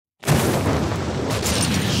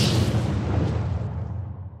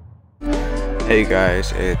Hey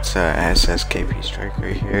guys, it's SSKP Striker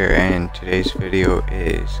here, and today's video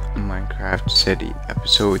is Minecraft City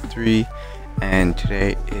episode 3, and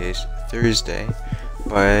today is Thursday,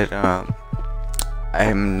 but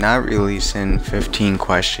I'm not releasing 15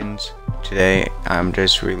 questions today. I'm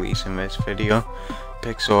just releasing this video.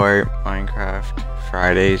 Pixel Art Minecraft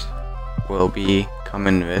Fridays will be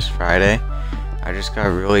coming this Friday. I just got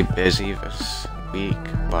really busy this week,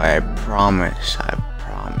 but I promise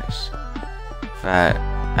that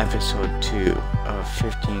episode 2 of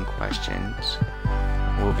 15 questions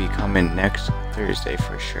will be coming next Thursday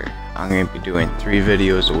for sure. I'm going to be doing 3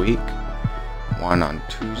 videos a week, one on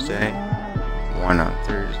Tuesday, one on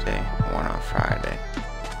Thursday, one on Friday.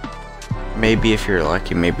 Maybe if you're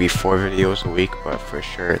lucky, maybe 4 videos a week, but for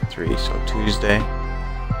sure 3. So Tuesday,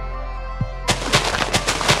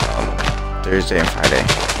 Thursday, and Friday.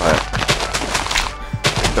 But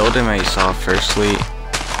the building that you saw firstly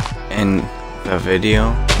in the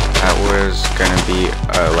video, that was gonna be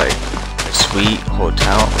like a suite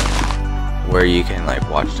hotel where you can like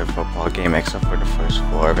watch the football game, except for the first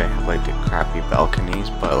floor. They have like the crappy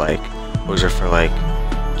balconies, but like those are for like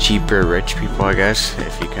cheaper rich people, I guess,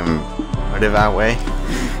 if you can put it that way.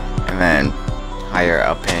 And then higher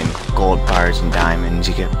up in gold bars and diamonds,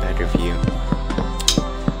 you get better view.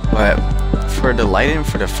 But for the lighting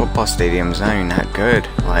for the football stadium is not even that good.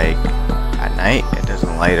 Like at night it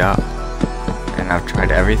doesn't light up, and I've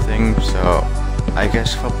tried everything, so I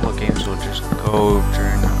guess football games will just go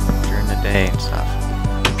during the day and stuff.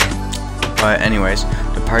 But anyways,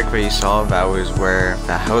 the park that you saw, that was where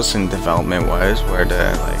the housing development was, where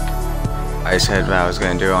the I said that I was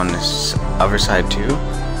gonna do on this other side too,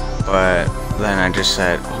 but then I just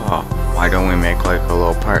said, oh, why don't we make like a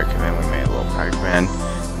little park? And then we made a little park. And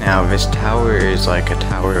now this tower is like a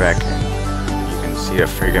tower that you can see the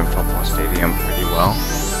friggin' football stadium pretty well.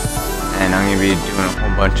 And I'm gonna be doing a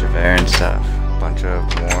whole bunch of there and stuff, a bunch of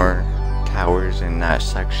more towers in that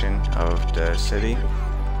section of the city.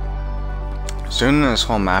 Soon this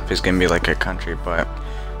whole map is gonna be like a country, but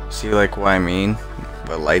see like what I mean?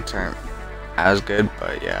 The lights aren't as good,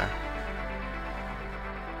 but yeah.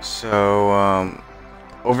 So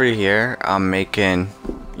over here I'm making,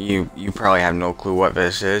 you probably have no clue what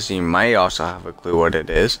this is. You might also have a clue what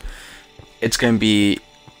it is. It's gonna be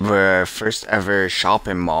the first ever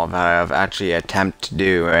shopping mall that I've actually attempted to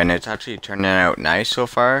do, and it's actually turning out nice so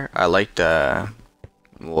far. I like the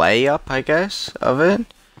layup, I guess, of it,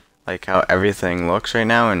 like how everything looks right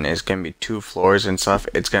now, and it's gonna be 2 floors and stuff.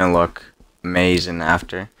 It's gonna look amazing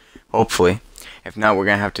after, hopefully. If not, we're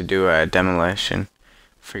gonna have to do a demolition,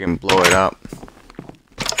 freaking blow it up.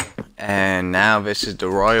 And now this is the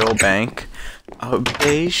Royal Bank of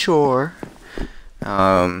Bayshore.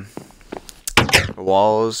 The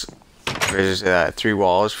walls, there's 3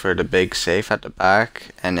 walls for the big safe at the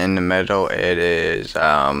back, and in the middle it is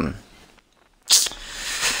like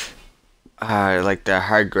the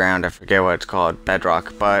hard ground, I forget what it's called,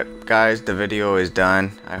 bedrock. But guys, the video is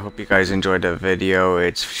done. I hope you guys enjoyed the video.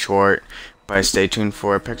 It's short, but stay tuned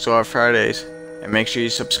for Pixel Art Fridays, and make sure you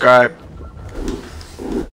subscribe.